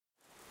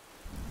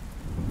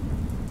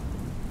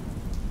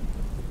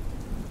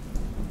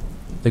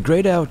The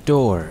great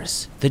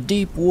outdoors, the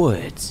deep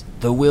woods,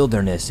 the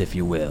wilderness if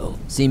you will,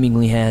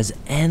 seemingly has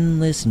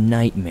endless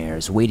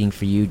nightmares waiting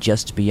for you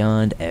just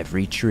beyond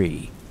every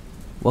tree.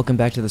 Welcome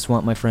back to the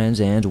swamp, my friends,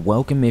 and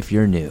welcome if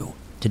you're new.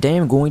 Today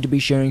I'm going to be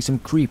sharing some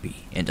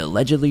creepy and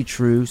allegedly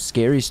true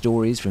scary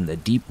stories from the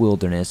deep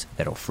wilderness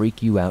that'll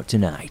freak you out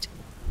tonight.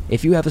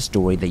 If you have a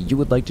story that you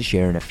would like to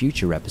share in a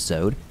future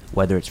episode,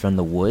 whether it's from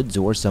the woods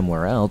or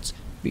somewhere else,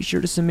 be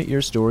sure to submit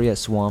your story at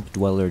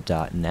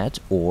swampdweller.net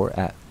or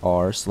at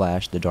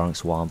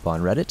r/thedarkswamp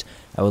on Reddit.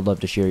 I would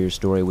love to share your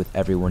story with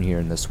everyone here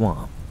in the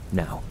swamp.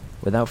 Now,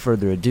 without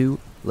further ado,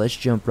 let's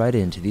jump right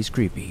into these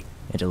creepy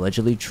and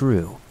allegedly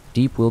true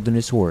deep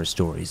wilderness horror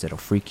stories that'll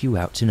freak you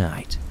out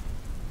tonight.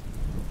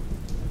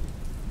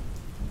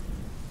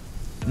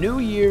 New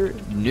year,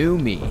 new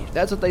me.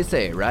 That's what they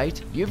say,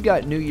 right? You've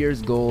got New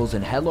Year's goals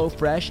and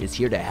HelloFresh is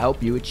here to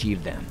help you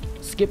achieve them.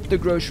 Skip the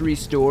grocery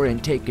store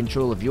and take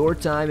control of your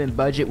time and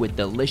budget with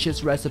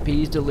delicious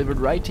recipes delivered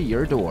right to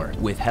your door.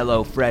 With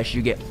HelloFresh,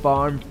 you get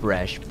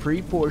farm-fresh,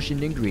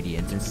 pre-portioned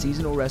ingredients and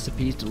seasonal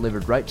recipes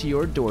delivered right to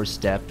your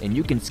doorstep, and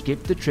you can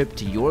skip the trip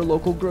to your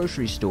local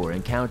grocery store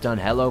and count on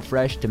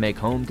HelloFresh to make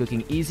home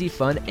cooking easy,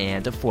 fun,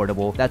 and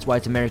affordable. That's why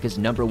it's America's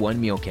 #1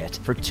 meal kit.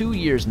 For 2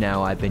 years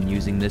now, I've been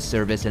using this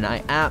service, and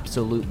I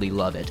absolutely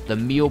love it. The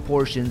meal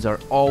portions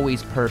are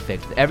always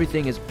perfect.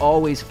 Everything is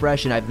always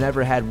fresh, and I've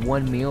never had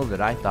one meal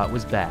that I thought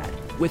was bad.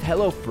 With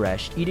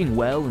HelloFresh, eating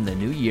well in the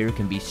new year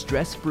can be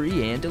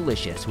stress-free and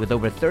delicious. With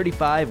over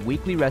 35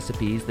 weekly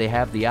recipes, they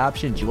have the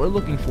options you're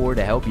looking for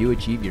to help you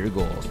achieve your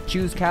goals.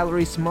 Choose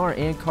calorie-smart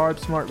and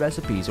carb-smart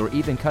recipes, or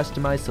even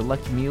customize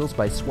select meals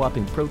by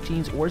swapping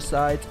proteins or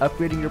sides,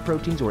 upgrading your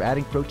proteins, or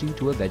adding protein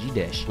to a veggie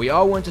dish. We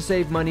all want to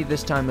save money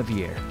this time of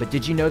year, but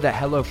did you know that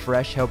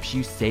HelloFresh helps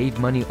you save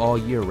money all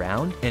year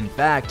round? In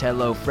fact,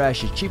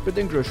 HelloFresh is cheaper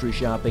than grocery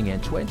shopping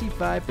and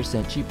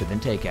 25% cheaper than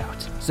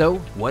takeout.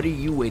 So, what are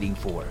you waiting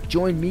for?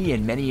 Join me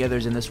and many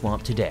others in the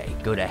swamp today.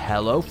 Go to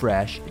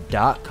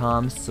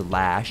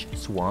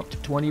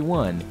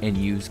hellofresh.com/swamped21 and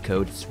use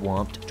code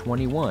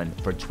swamped21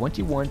 for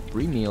 21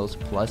 free meals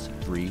plus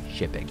free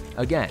shipping.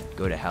 Again,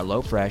 go to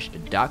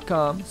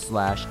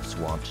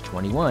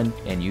hellofresh.com/swamped21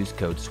 and use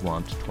code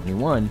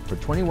swamped21 for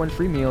 21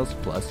 free meals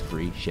plus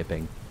free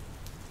shipping.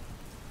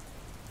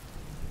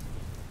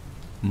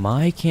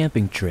 My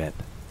Camping Trip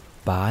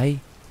by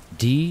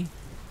D.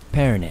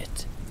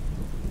 Parnett.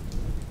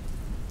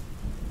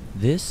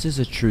 This is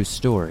a true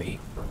story,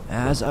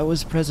 as I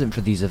was present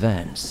for these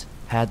events.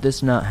 Had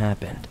this not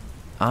happened,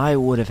 I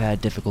would have had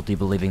difficulty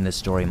believing this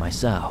story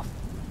myself.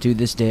 To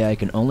this day, I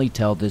can only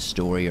tell this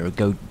story or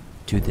go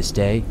into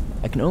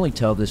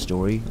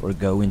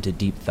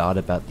deep thought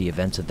about the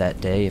events of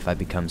that day if I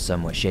become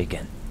somewhat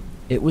shaken.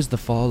 It was the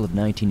fall of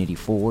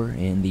 1984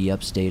 in the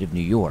upstate of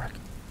New York,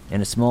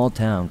 in a small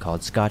town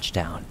called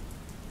Scotchtown,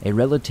 a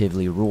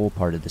relatively rural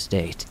part of the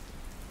state.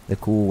 The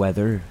cool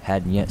weather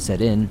hadn't yet set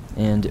in,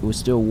 and it was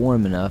still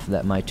warm enough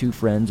that my two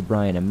friends,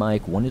 Brian and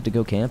Mike, wanted to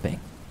go camping.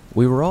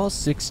 We were all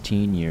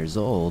 16 years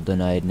old,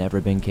 and I had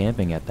never been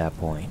camping at that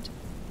point.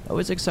 I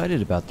was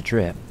excited about the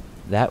trip.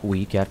 That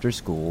week after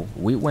school,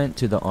 we went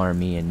to the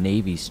Army and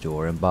Navy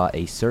store and bought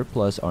a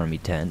surplus Army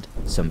tent,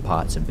 some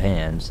pots and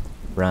pans.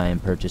 Brian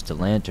purchased a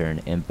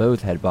lantern, and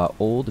both had bought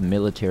old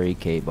military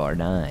K-bar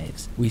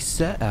knives. We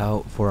set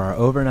out for our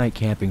overnight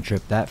camping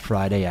trip that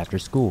Friday after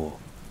school.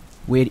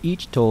 We had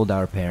each told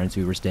our parents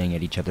we were staying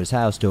at each other's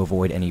house to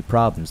avoid any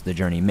problems the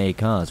journey may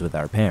cause with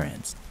our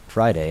parents.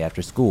 Friday,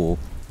 after school,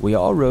 we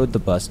all rode the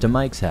bus to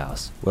Mike's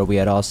house, where we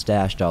had all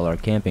stashed all our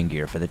camping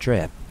gear for the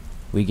trip.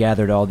 We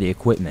gathered all the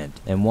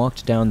equipment and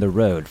walked down the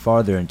road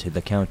farther into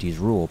the county's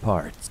rural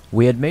parts.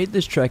 We had made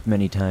this trek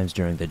many times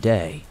during the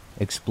day,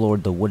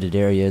 explored the wooded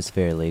areas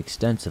fairly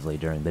extensively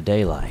during the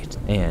daylight,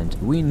 and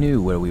we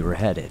knew where we were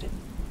headed.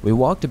 We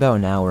walked about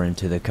an hour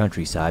into the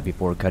countryside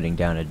before cutting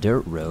down a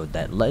dirt road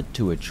that led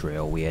to a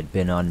trail we had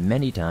been on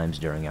many times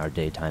during our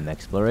daytime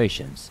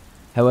explorations.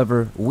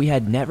 However, we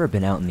had never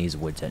been out in these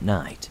woods at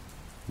night.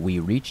 We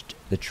reached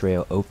the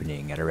trail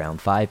opening at around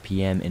 5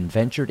 p.m. and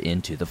ventured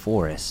into the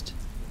forest.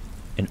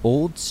 An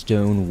old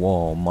stone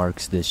wall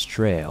marks this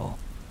trail.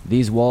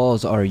 These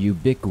walls are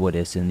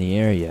ubiquitous in the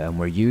area and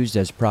were used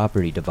as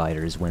property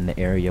dividers when the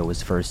area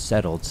was first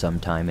settled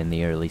sometime in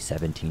the early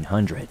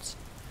 1700s.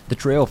 The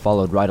trail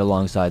followed right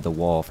alongside the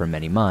wall for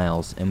many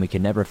miles, and we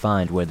could never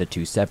find where the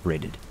two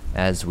separated.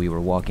 As we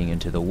were walking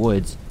into the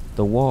woods,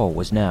 the wall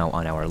was now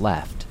on our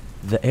left.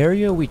 The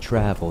area we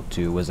traveled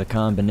to was a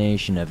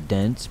combination of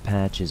dense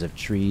patches of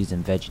trees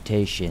and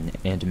vegetation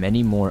and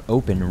many more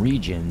open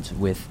regions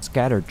with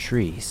scattered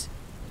trees.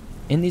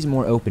 In these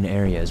more open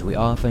areas, we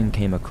often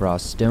came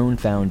across stone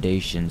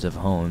foundations of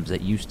homes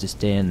that used to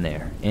stand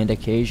there, and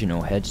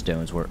occasional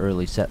headstones where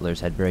early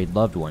settlers had buried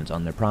loved ones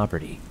on their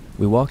property.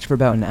 We walked for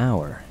about an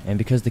hour, and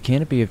because the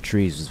canopy of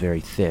trees was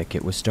very thick,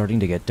 it was starting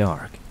to get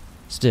dark.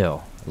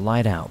 Still,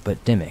 light out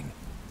but dimming,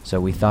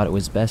 so we thought it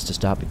was best to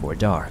stop before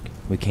dark.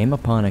 We came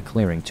upon a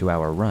clearing to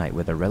our right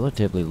with a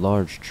relatively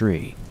large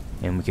tree,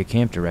 and we could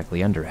camp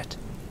directly under it.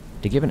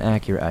 To give an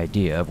accurate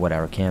idea of what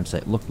our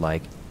campsite looked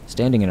like,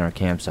 Standing in our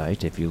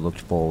campsite, if you looked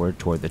forward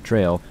toward the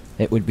trail,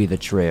 it would be the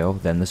trail,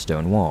 then the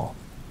stone wall.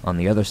 On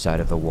the other side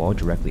of the wall,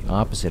 directly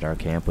opposite our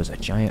camp, was a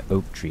giant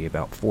oak tree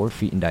about 4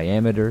 feet in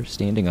diameter,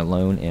 standing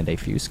alone, and a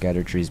few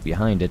scattered trees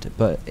behind it,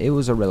 but it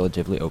was a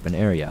relatively open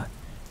area.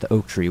 The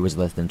oak tree was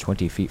less than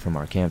 20 feet from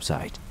our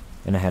campsite,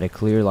 and I had a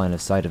clear line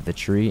of sight of the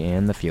tree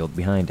and the field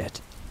behind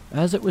it.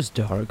 As it was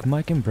dark,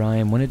 Mike and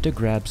Brian wanted to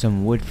grab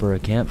some wood for a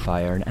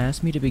campfire and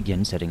asked me to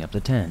begin setting up the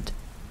tent.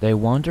 They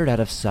wandered out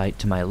of sight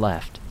to my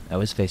left. I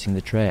was facing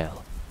the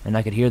trail, and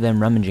I could hear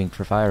them rummaging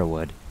for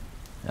firewood.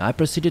 I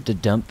proceeded to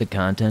dump the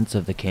contents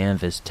of the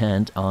canvas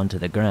tent onto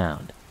the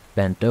ground,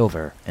 bent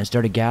over, and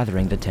started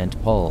gathering the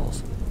tent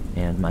poles,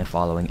 and my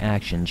following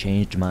action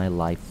changed my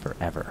life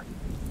forever.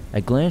 I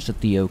glanced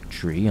at the oak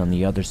tree on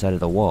the other side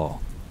of the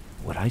wall.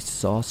 What I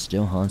saw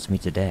still haunts me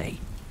today.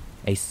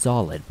 A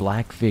solid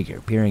black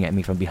figure peering at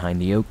me from behind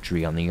the oak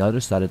tree on the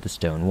other side of the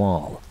stone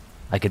wall.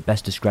 I could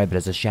best describe it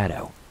as a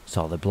shadow,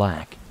 solid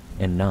black,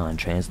 and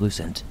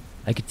non-translucent.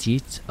 I could see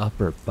its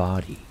upper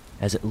body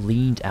as it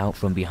leaned out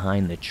from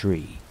behind the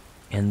tree,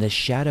 and the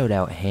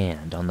shadowed-out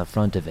hand on the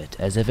front of it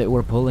as if it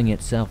were pulling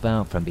itself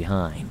out from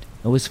behind.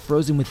 I was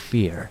frozen with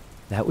fear.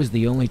 That was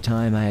the only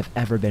time I have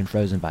ever been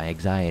frozen by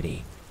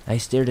anxiety. I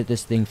stared at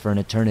this thing for an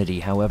eternity,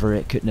 however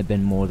it couldn't have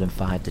been more than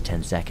 5 to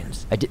 10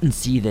 seconds. I didn't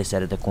see this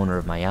out of the corner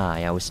of my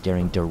eye, I was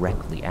staring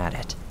directly at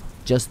it.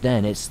 Just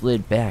then it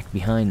slid back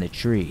behind the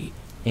tree,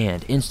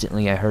 and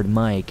instantly I heard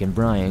Mike and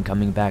Brian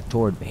coming back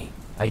toward me.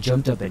 I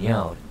jumped up and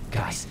yelled,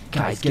 Guys,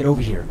 get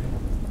over here!"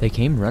 They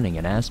came running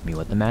and asked me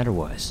what the matter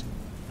was.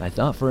 I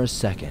thought for a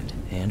second,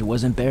 and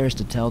was embarrassed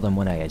to tell them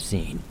what I had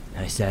seen.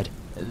 I said,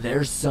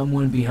 "There's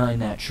someone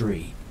behind that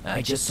tree.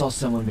 I just saw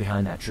someone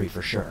behind that tree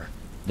for sure."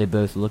 They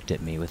both looked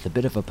at me with a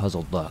bit of a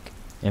puzzled look,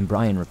 and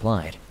Brian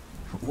replied,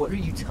 "What are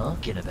you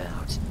talking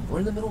about? We're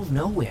in the middle of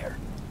nowhere."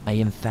 I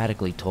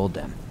emphatically told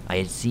them I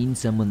had seen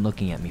someone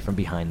looking at me from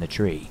behind the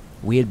tree.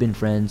 We had been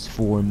friends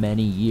for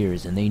many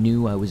years, and they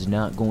knew I was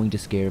not going to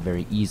scare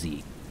very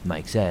easy.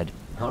 Mike said,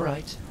 "All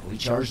right, we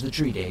charge the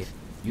tree, Dave.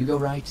 You go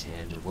right,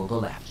 and we'll go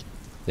left."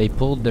 They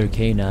pulled their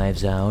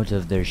K-knives out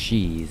of their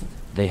sheath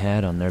they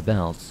had on their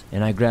belts,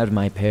 and I grabbed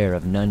my pair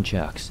of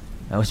nunchucks.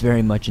 I was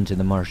very much into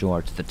the martial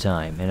arts at the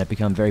time, and had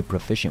become very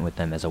proficient with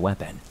them as a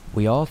weapon.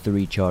 We all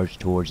three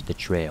charged towards the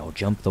trail,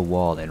 jumped the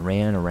wall, and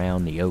ran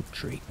around the oak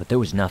tree, but there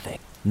was nothing.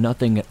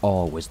 Nothing at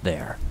all was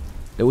there.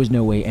 There was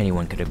no way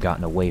anyone could have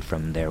gotten away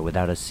from there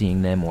without us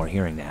seeing them or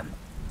hearing them.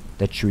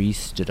 The tree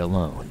stood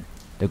alone.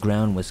 The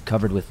ground was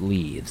covered with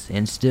leaves,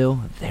 and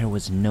still there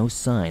was no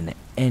sign that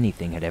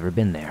anything had ever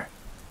been there.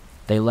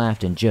 They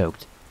laughed and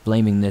joked,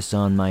 blaming this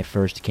on my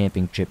first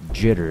camping trip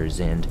jitters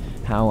and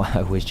how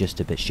I was just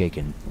a bit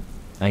shaken.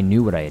 I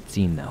knew what I had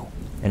seen though,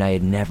 and I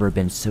had never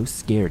been so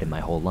scared in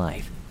my whole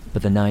life.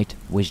 But the night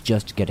was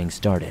just getting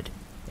started,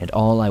 and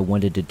all I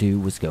wanted to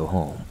do was go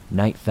home.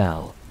 Night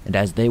fell, and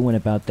as they went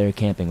about their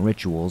camping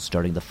rituals,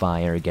 starting the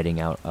fire, getting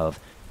out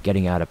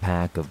a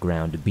pack of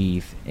ground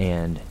beef,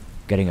 and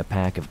getting a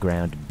pack of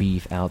ground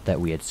beef out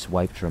that we had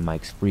swiped from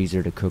Mike's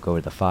freezer to cook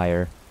over the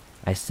fire,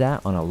 I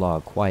sat on a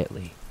log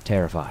quietly,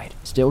 terrified,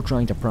 still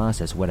trying to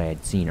process what I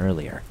had seen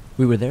earlier.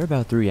 We were there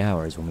about 3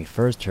 hours when we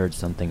first heard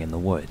something in the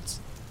woods.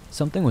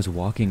 Something was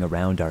walking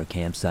around our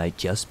campsite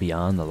just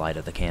beyond the light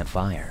of the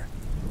campfire,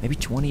 maybe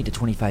 20 to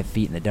 25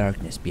 feet in the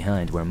darkness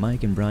behind where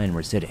Mike and Brian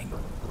were sitting.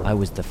 I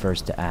was the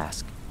first to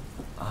ask.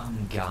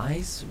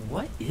 Guys,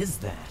 what is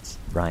that?"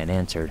 Brian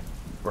answered.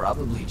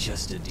 "Probably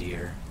just a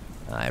deer."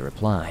 I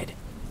replied.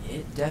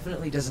 "It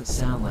definitely doesn't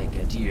sound like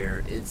a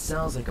deer. It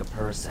sounds like a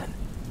person."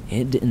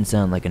 It didn't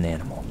sound like an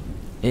animal.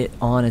 It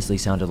honestly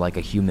sounded like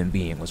a human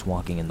being was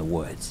walking in the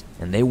woods,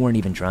 and they weren't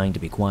even trying to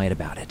be quiet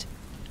about it.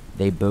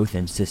 They both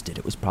insisted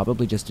it was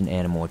probably just an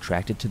animal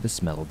attracted to the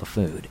smell of the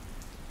food.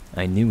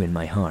 I knew in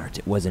my heart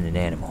it wasn't an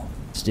animal,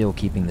 still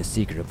keeping the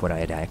secret of what I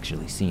had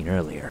actually seen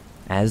earlier.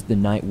 As the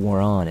night wore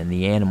on and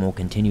the animal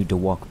continued to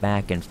walk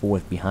back and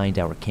forth behind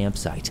our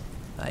campsite,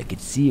 I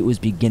could see it was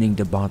beginning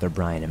to bother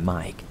Brian and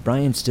Mike.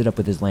 Brian stood up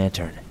with his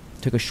lantern,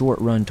 took a short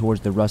run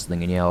towards the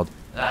rustling and yelled,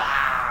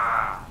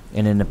 "Ah!"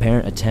 in an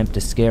apparent attempt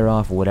to scare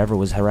off whatever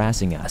was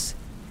harassing us.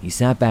 He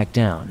sat back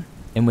down,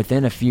 and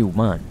within a few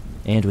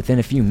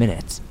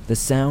minutes, the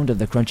sound of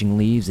the crunching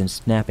leaves and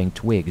snapping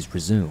twigs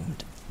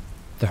resumed.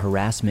 The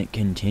harassment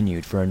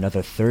continued for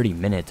another 30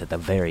 minutes at the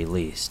very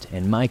least,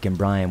 and Mike and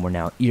Brian were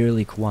now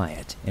eerily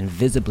quiet and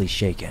visibly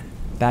shaken.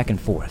 Back and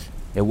forth,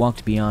 it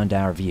walked beyond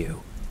our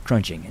view,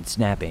 crunching and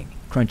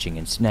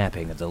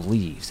snapping of the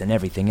leaves and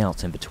everything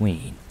else in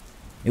between.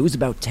 It was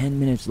about 10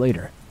 minutes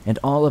later, and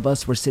all of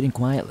us were sitting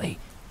quietly,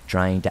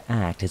 trying to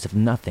act as if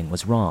nothing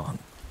was wrong,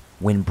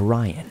 when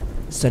Brian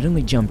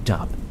suddenly jumped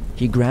up.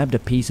 He grabbed a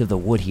piece of the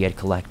wood he had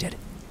collected.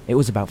 It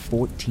was about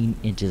 14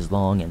 inches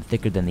long and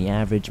thicker than the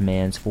average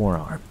man's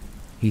forearm.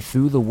 He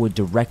threw the wood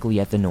directly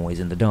at the noise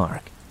in the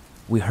dark.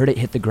 We heard it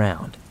hit the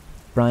ground.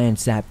 Brian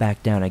sat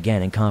back down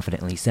again and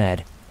confidently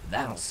said,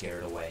 "That'll scare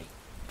it away."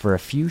 For a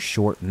few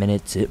short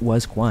minutes it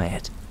was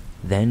quiet.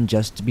 Then,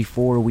 just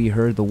before we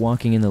heard the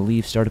walking in the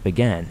leaves start up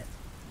again,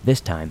 this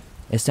time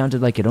It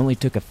sounded like it only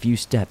took a few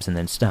steps and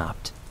then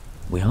stopped.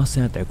 We all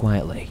sat there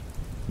quietly,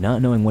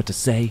 not knowing what to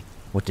say,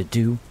 what to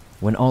do,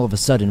 when all of a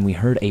sudden we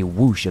heard a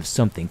whoosh of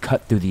something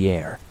cut through the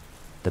air.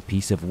 The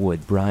piece of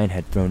wood Brian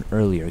had thrown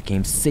earlier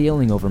came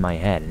sailing over my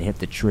head and hit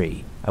the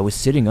tree. I was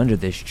sitting under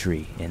this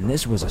tree, and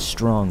this was a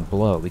strong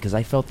blow because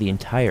I felt the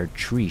entire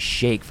tree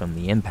shake from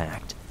the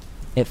impact.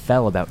 It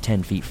fell about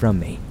 10 feet from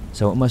me,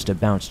 so it must have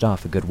bounced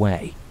off a good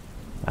way.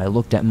 I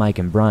looked at Mike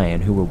and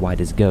Brian, who were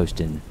white as ghost,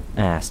 and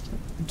asked,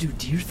 Do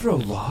deer throw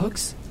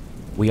logs?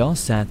 We all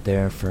sat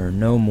there for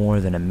no more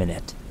than a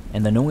minute,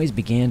 and the noise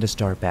began to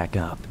start back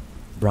up.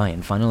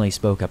 Brian finally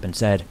spoke up and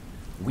said,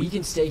 We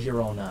can stay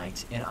here all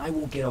night, and I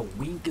won't get a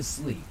wink of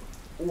sleep.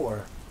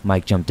 Or,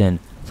 Mike jumped in.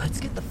 Let's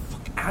get the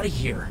fuck out of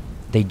here.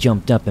 They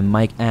jumped up and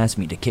Mike asked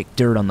me to kick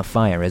dirt on the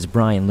fire as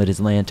Brian lit his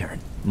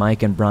lantern.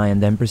 Mike and Brian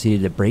then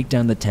proceeded to break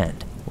down the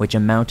tent, which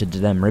amounted to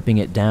them ripping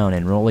it down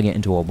and rolling it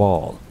into a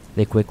ball.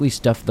 They quickly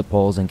stuffed the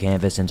poles and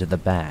canvas into the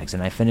bags,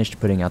 and I finished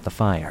putting out the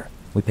fire.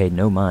 We paid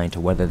no mind to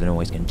whether the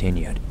noise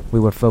continued. We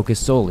were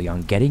focused solely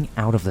on getting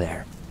out of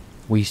there.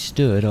 We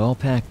stood all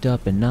packed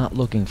up and not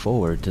looking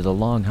forward to the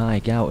long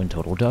hike out in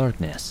total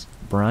darkness.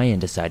 Brian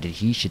decided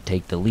he should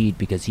take the lead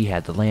because he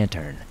had the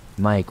lantern.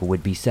 Mike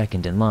would be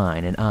second in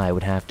line and I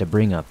would have to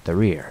bring up the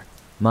rear.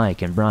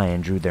 Mike and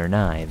Brian drew their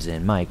knives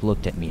and Mike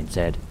looked at me and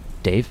said,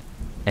 Dave,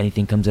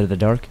 anything comes out of the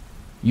dark?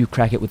 You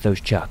crack it with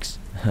those chucks.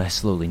 I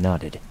slowly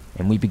nodded,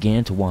 and we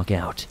began to walk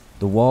out.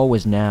 The wall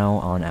was now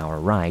on our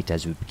right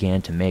as we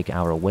began to make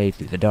our way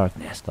through the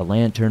darkness. The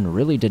lantern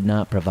really did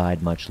not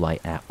provide much light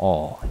at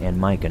all, and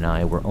Mike and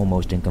I were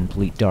almost in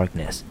complete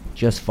darkness,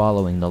 just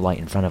following the light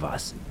in front of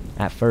us.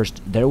 At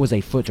first, there was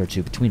a foot or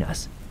two between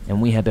us,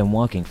 and we had been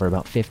walking for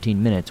about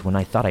 15 minutes when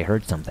I thought I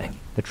heard something.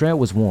 The trail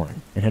was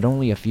worn and had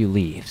only a few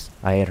leaves.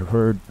 I had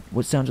heard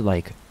what sounded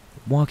like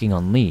walking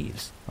on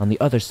leaves on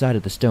the other side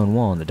of the stone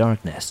wall in the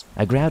darkness.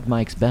 I grabbed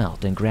Mike's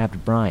belt and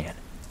grabbed Brian.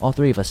 All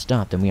three of us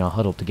stopped and we all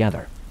huddled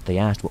together. They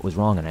asked what was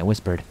wrong and I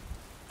whispered,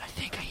 I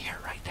think I hear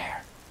it right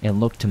there. And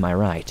looked to my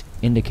right,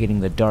 indicating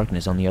the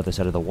darkness on the other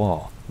side of the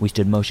wall. We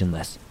stood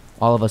motionless,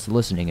 all of us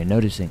listening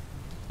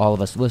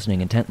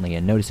intently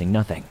and noticing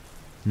nothing.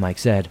 Mike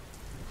said,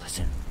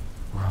 Listen,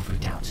 we're all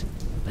freaked out.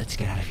 Let's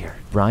get out of here.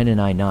 Brian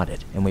and I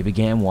nodded, and we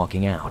began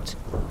walking out.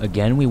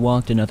 Again, we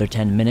walked another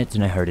 10 minutes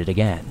and I heard it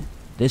again.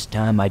 This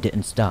time I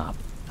didn't stop.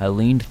 I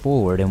leaned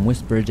forward and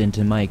whispered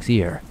into Mike's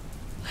ear,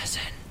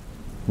 Listen.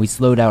 We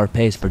slowed our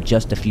pace for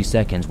just a few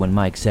seconds when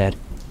Mike said,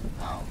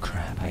 Oh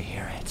crap, I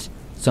hear it.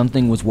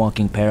 Something was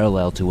walking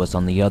parallel to us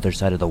on the other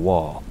side of the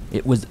wall.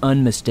 It was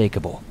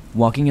unmistakable.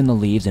 Walking in the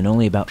leaves and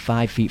only about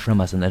 5 feet from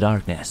us in the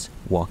darkness.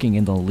 Walking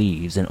in the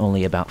leaves and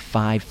only about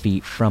 5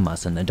 feet from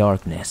us in the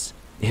darkness.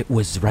 It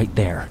was right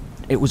there.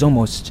 It was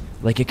almost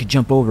like it could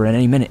jump over at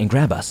any minute and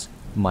grab us.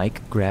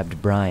 Mike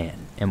grabbed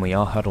Brian, and we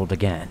all huddled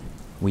again.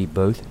 We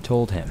both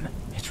told him,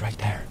 It's right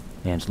there,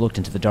 and looked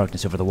into the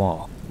darkness over the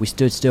wall. We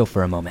stood still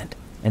for a moment,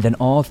 and then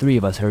all three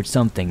of us heard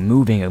something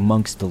moving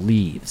amongst the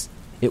leaves.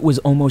 It was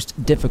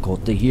almost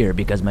difficult to hear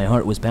because my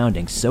heart was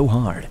pounding so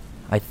hard.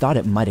 I thought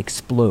it might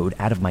explode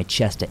out of my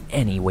chest at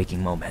any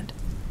waking moment.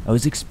 I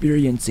was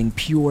experiencing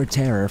pure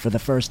terror for the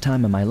first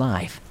time in my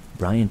life.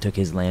 Brian took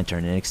his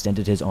lantern and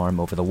extended his arm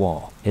over the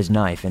wall, his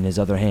knife in his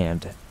other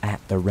hand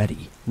at the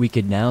ready. We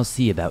could now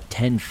see about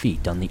 10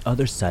 feet on the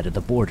other side of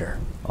the border.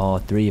 All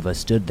three of us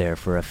stood there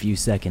for a few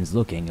seconds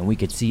looking, and we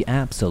could see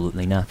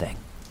absolutely nothing.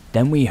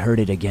 Then we heard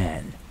it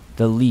again,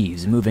 the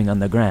leaves moving on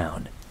the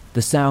ground.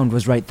 The sound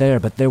was right there,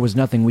 but there was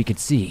nothing we could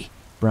see.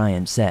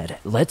 Brian said,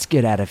 Let's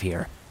get out of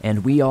here.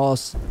 And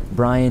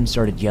Brian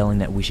started yelling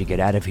that we should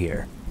get out of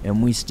here,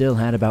 and we still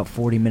had about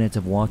 40 minutes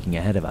of walking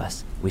ahead of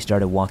us. We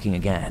started walking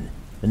again.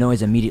 The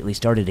noise immediately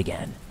started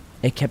again.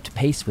 It kept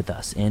pace with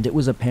us, and it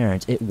was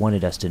apparent it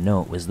wanted us to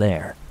know it was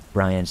there.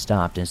 Brian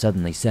stopped and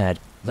suddenly said,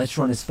 Let's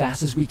run as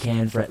fast as we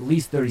can for at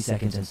least 30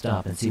 seconds and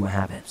stop and see what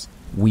happens.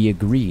 We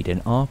agreed,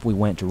 and off we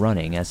went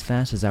running as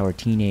fast as our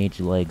teenage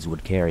legs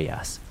would carry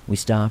us. We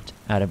stopped,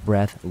 out of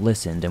breath,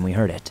 listened, and we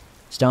heard it.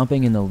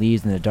 Stomping in the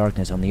leaves in the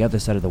darkness on the other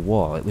side of the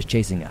wall, it was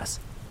chasing us.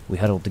 We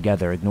huddled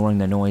together, ignoring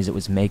the noise it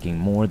was making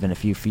more than a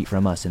few feet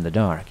from us in the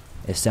dark.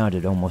 It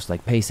sounded almost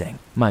like pacing.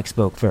 Mike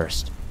spoke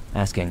first,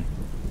 asking,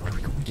 What are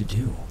we going to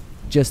do?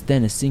 Just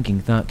then a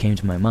sinking thought came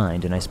to my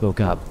mind, and I spoke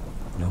up.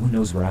 No one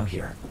knows we're out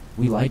here.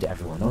 We lied to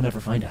everyone. They'll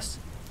never find us.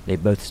 They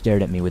both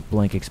stared at me with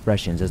blank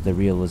expressions as the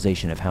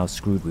realization of how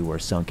screwed we were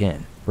sunk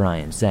in.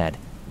 Brian said,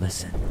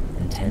 Listen,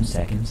 in 10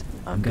 seconds,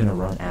 I'm gonna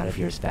run out of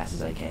here as fast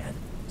as I can.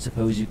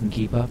 Suppose you can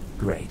keep up?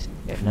 Great.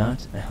 If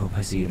not, I hope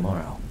I see you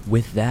tomorrow.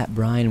 With that,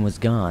 Brian was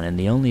gone, and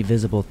the only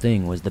visible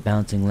thing was the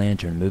bouncing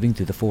lantern moving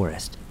through the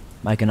forest.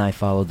 Mike and I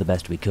followed the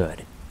best we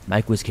could.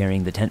 Mike was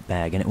carrying the tent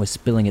bag, and it was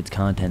spilling its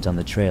contents on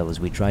the trail as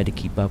we tried to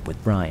keep up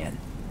with Brian.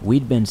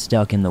 We'd been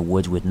stuck in the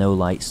woods with no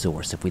light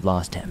source if we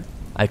lost him.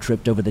 I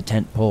tripped over the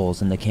tent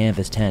poles and the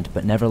canvas tent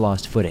but never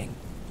lost footing.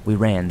 We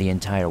ran the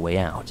entire way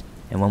out,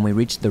 and when we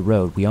reached the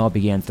road, we all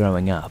began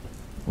throwing up.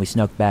 We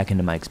snuck back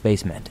into Mike's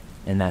basement,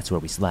 and that's where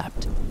we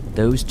slept.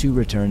 Those two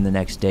returned the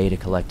next day to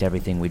collect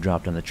everything we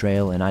dropped on the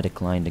trail, and I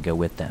declined to go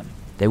with them.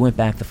 They went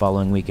back the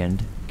following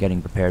weekend,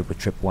 getting prepared with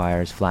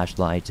tripwires,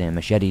 flashlights, and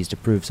machetes to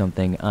prove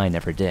something I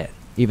never did.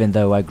 Even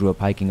though I grew up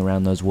hiking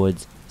around those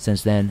woods,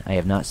 since then I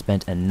have not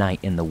spent a night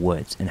in the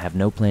woods and have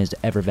no plans to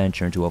ever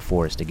venture into a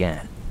forest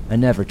again. I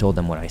never told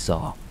them what I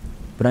saw,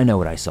 but I know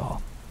what I saw,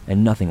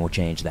 and nothing will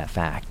change that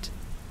fact.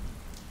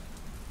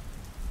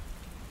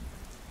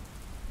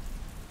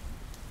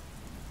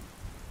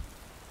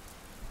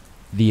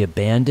 The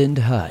Abandoned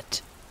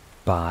Hut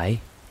by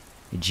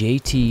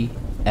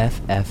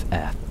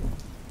JTFFF.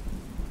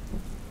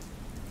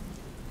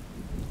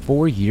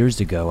 4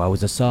 years ago, I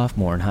was a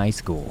sophomore in high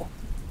school.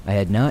 I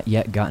had not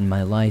yet gotten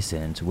my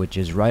license, which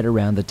is right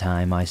around the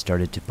time I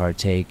started to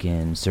partake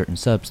in certain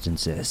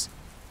substances.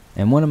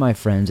 And one of my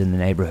friends in the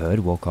neighborhood,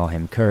 we'll call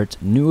him Kurt,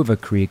 knew of a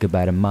creek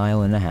about 1.5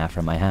 miles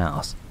from my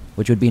house,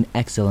 which would be an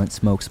excellent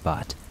smoke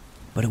spot.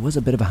 But it was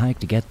a bit of a hike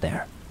to get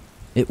there.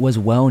 It was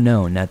well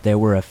known that there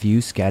were a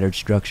few scattered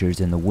structures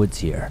in the woods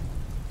here,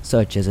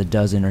 such as a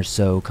dozen or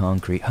so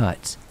concrete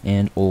huts,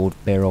 and old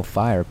barrel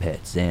fire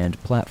pits,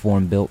 and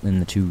platform built in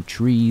the 2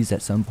 trees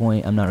at some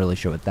point. I'm not really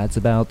sure what that's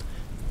about,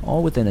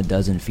 all within a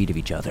dozen feet of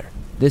each other.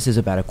 This is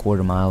about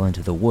 1/4 mile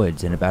into the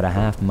woods and about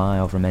 1/2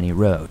 mile from any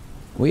road.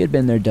 We had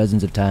been there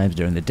dozens of times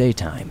during the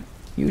daytime,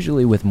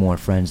 usually with more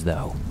friends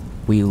though.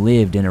 We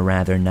lived in a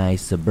rather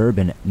nice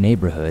suburban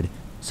neighborhood,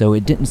 so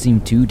it didn't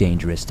seem too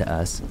dangerous to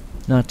us.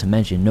 Not to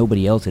mention,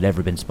 nobody else had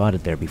ever been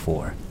spotted there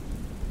before.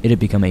 It had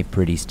become a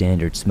pretty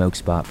standard smoke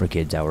spot for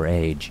kids our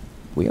age.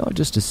 We all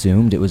just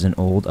assumed it was an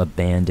old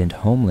abandoned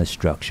homeless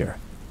structure,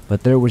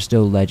 but there were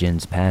still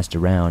legends passed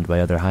around by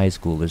other high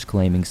schoolers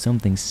claiming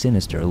something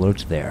sinister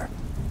lurked there.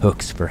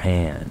 Hooks for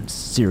hands,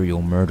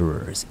 serial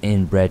murderers,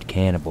 inbred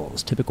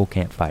cannibals, typical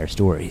campfire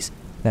stories,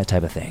 that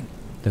type of thing.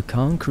 The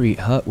concrete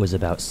hut was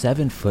about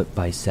 7 foot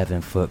by 7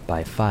 foot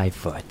by 5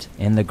 foot,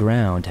 and the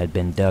ground had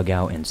been dug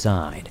out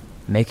inside,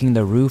 making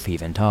the roof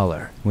even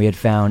taller. We had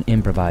found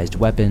improvised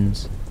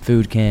weapons,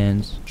 food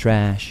cans,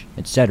 trash,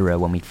 etc.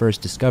 when we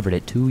first discovered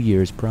it 2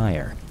 years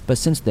prior. But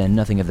since then,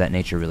 nothing of that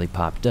nature really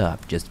popped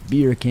up, just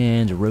beer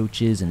cans,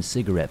 roaches, and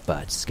cigarette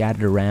butts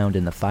scattered around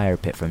in the fire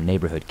pit from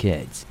neighborhood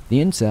kids. The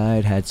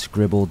inside had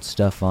scribbled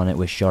stuff on it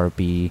with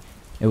Sharpie,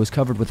 it was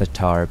covered with a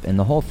tarp, and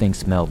the whole thing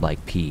smelled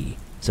like pee.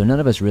 So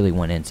none of us really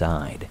went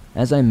inside.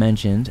 As I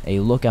mentioned, a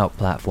lookout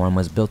platform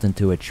was built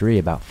into a tree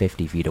about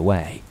 50 feet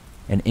away.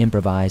 An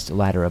improvised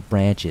ladder of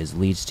branches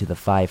leads to the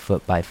 5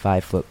 foot by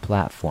 5 foot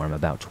platform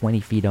about 20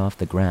 feet off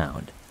the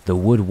ground. The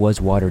wood was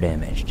water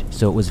damaged,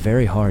 so it was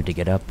very hard to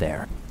get up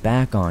there.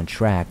 Back on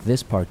track,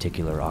 this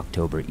particular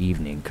October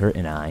evening, Kurt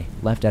and I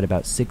left at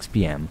about 6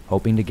 p.m.,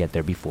 hoping to get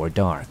there before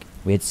dark.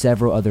 We had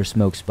several other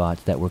smoke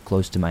spots that were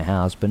close to my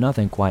house, but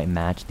nothing quite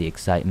matched the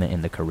excitement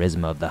and the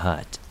charisma of the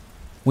hut.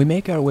 We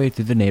make our way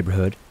through the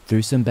neighborhood,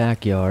 through some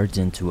backyards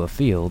into a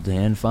field,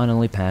 and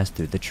finally pass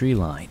through the tree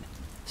line.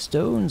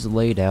 Stones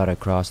laid out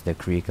across the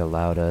creek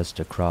allowed us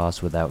to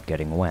cross without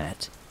getting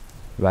wet.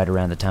 Right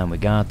around the time we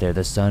got there,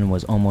 the sun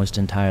was almost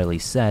entirely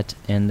set,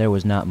 and there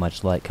was not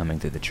much light coming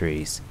through the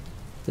trees.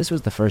 This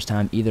was the first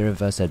time either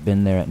of us had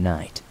been there at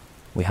night.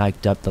 We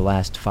hiked up the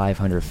last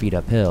 500 feet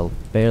uphill,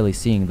 barely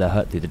seeing the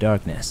hut through the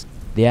darkness.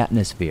 The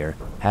atmosphere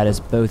had us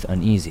both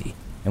uneasy,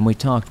 and we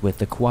talked with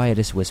the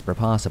quietest whisper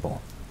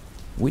possible.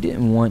 We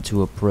didn't want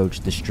to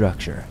approach the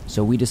structure,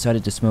 so we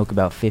decided to smoke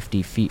about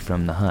 50 feet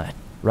from the hut,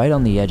 right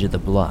on the edge of the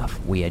bluff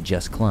we had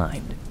just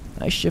climbed.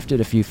 I shifted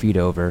a few feet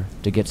over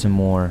to get some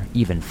more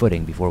even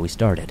footing before we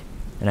started,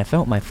 and I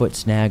felt my foot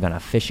snag on a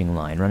fishing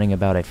line running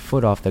about a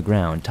foot off the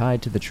ground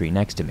tied to the tree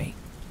next to me.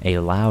 A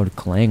loud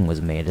clang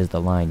was made as the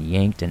line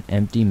yanked an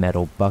empty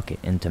metal bucket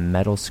into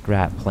metal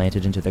scrap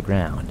planted into the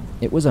ground.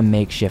 It was a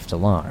makeshift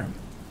alarm.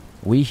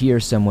 We hear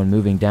someone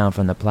moving down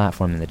from the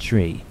platform in the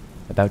tree,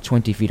 about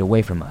 20 feet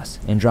away from us,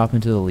 and drop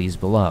into the leaves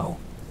below.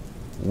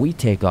 We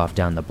take off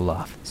down the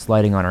bluff,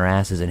 sliding on our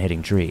asses and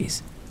hitting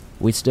trees.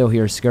 We still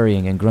hear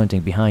scurrying and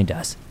grunting behind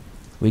us.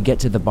 We get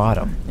to the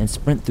bottom and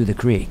sprint through the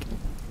creek.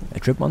 I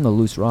trip on the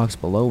loose rocks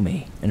below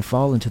me and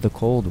fall into the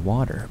cold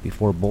water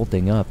before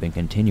bolting up and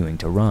continuing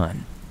to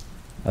run.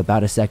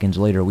 About a second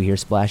later, we hear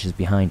splashes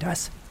behind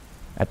us.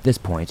 At this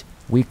point,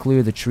 we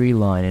clear the tree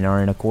line and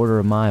are in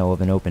 1/4 mile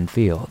of an open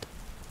field.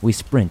 We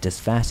sprint as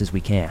fast as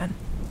we can.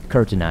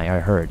 Kurt and I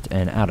are hurt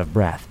and out of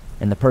breath,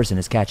 and the person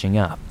is catching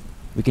up.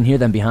 We can hear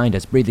them behind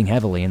us breathing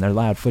heavily and their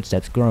loud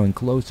footsteps growing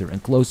closer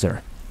and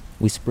closer.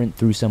 We sprint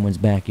through someone's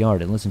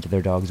backyard and listen to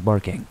their dogs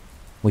barking.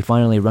 We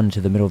finally run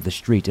into the middle of the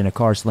street and a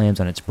car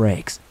slams on its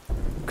brakes.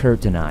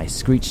 Kurt and I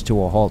screech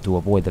to a halt to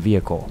avoid the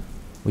vehicle.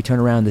 We turn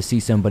around to see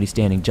somebody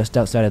standing just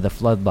outside of the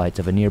floodlights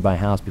of a nearby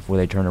house before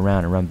they turn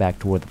around and run back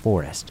toward the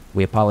forest.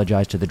 We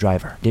apologized to the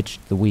driver,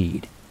 ditched the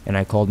weed, and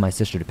I called my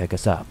sister to pick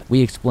us up.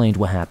 We explained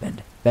what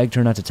happened, begged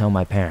her not to tell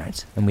my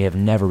parents, and we have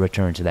never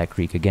returned to that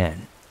creek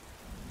again.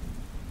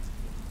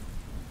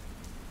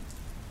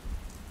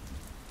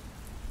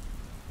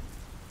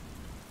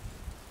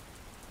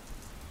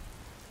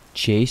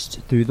 Chased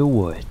Through the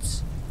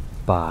Woods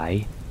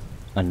by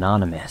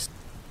Anonymous.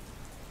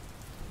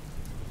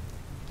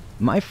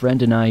 My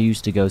friend and I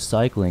used to go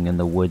cycling in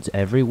the woods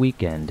every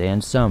weekend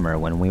and summer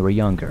when we were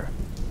younger,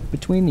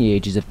 between the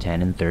ages of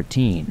 10 and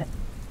 13.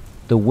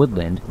 The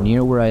woodland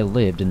near where I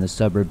lived in the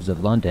suburbs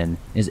of London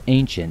is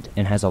ancient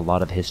and has a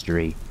lot of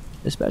history,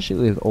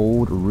 especially with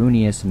old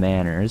ruinous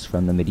manors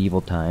from the medieval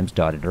times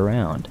dotted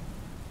around.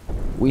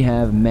 We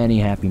have many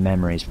happy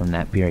memories from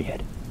that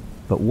period,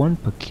 but one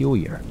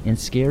peculiar and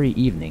scary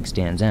evening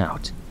stands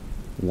out.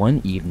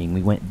 One evening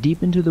we went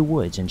deep into the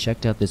woods and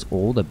checked out this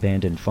old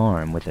abandoned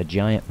farm with a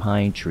giant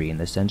pine tree in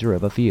the center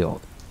of a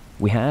field.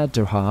 We had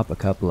to hop a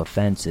couple of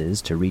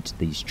fences to reach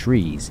these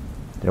trees.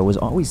 There was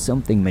always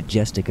something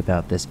majestic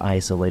about this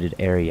isolated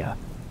area.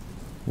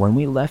 When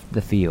we left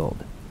the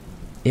field,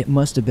 it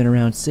must have been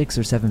around 6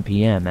 or 7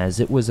 p.m. as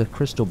it was a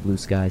crystal blue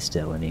sky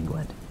still in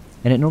England,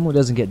 and it normally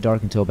doesn't get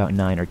dark until about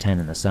 9 or 10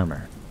 in the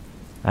summer.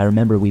 I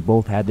remember we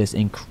both had this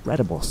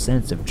incredible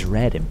sense of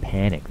dread and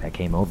panic that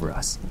came over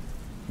us.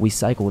 We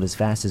cycled as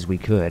fast as we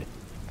could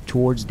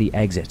towards the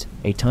exit,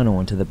 a tunnel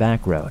into the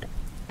back road.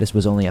 This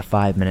was only a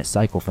 5-minute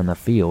cycle from the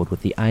field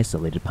with the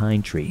isolated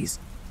pine trees.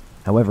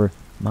 However,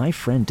 my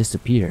friend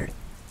disappeared,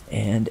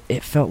 and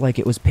it felt like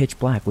it was pitch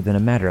black within a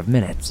matter of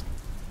minutes.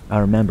 I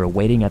remember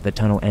waiting at the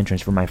tunnel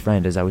entrance for my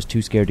friend as I was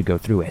too scared to go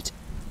through it.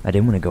 I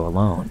didn't want to go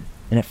alone,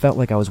 and it felt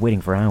like I was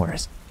waiting for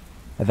hours.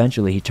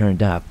 Eventually he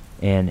turned up,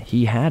 and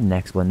he had an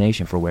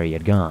explanation for where he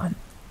had gone.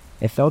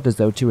 It felt as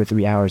though 2 or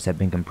 3 hours had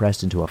been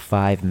compressed into a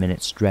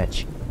 5-minute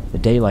stretch. The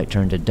daylight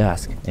turned to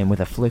dusk, and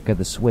with a flick of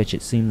the switch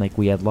it seemed like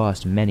we had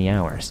lost many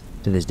hours.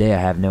 To this day I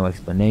have no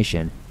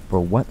explanation for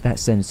what that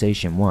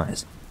sensation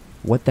was,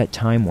 what that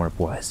time warp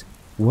was,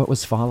 what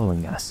was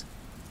following us.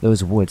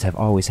 Those woods have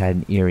always had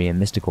an eerie and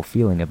mystical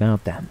feeling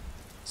about them.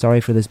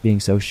 Sorry for this being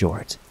so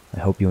short.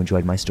 I hope you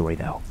enjoyed my story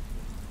though.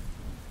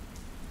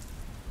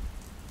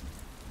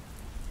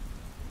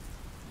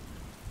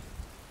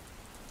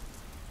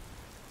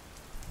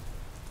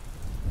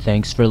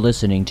 Thanks for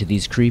listening to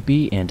these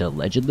creepy and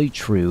allegedly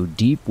true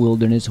deep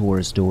wilderness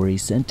horror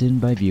stories sent in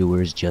by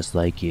viewers just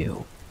like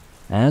you.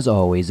 As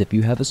always, if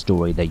you have a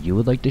story that you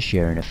would like to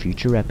share in a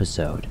future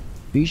episode,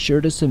 be sure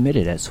to submit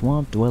it at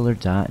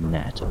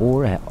swampdweller.net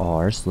or at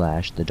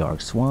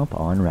r/thedarkswamp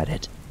on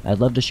Reddit. I'd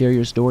love to share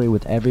your story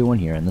with everyone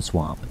here in the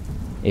swamp.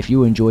 If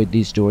you enjoyed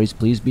these stories,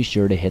 please be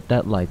sure to hit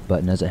that like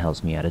button as it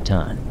helps me out a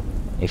ton.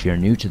 If you're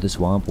new to the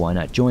swamp, why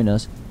not join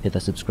us, hit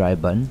the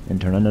subscribe button, and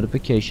turn on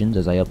notifications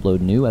as I upload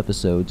new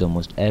episodes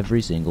almost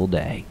every single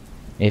day.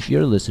 If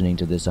you're listening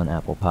to this on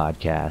Apple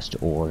Podcast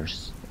or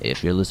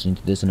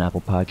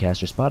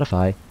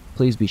Spotify,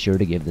 please be sure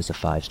to give this a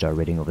 5-star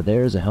rating over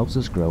there as it helps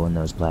us grow on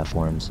those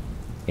platforms.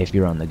 If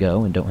you're on the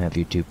go and don't have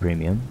YouTube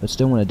Premium, but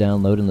still want to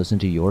download and listen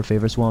to your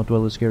favorite Swamp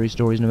Dweller scary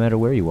stories no matter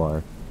where you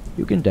are,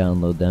 you can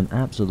download them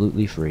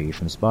absolutely free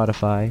from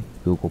Spotify,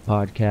 Google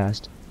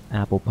Podcast,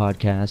 Apple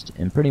Podcast,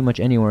 and pretty much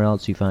anywhere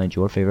else you find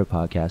your favorite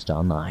podcast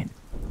online.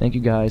 Thank you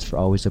guys for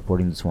always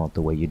supporting the swamp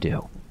the way you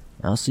do.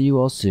 I'll see you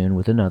all soon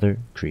with another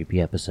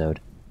creepy episode.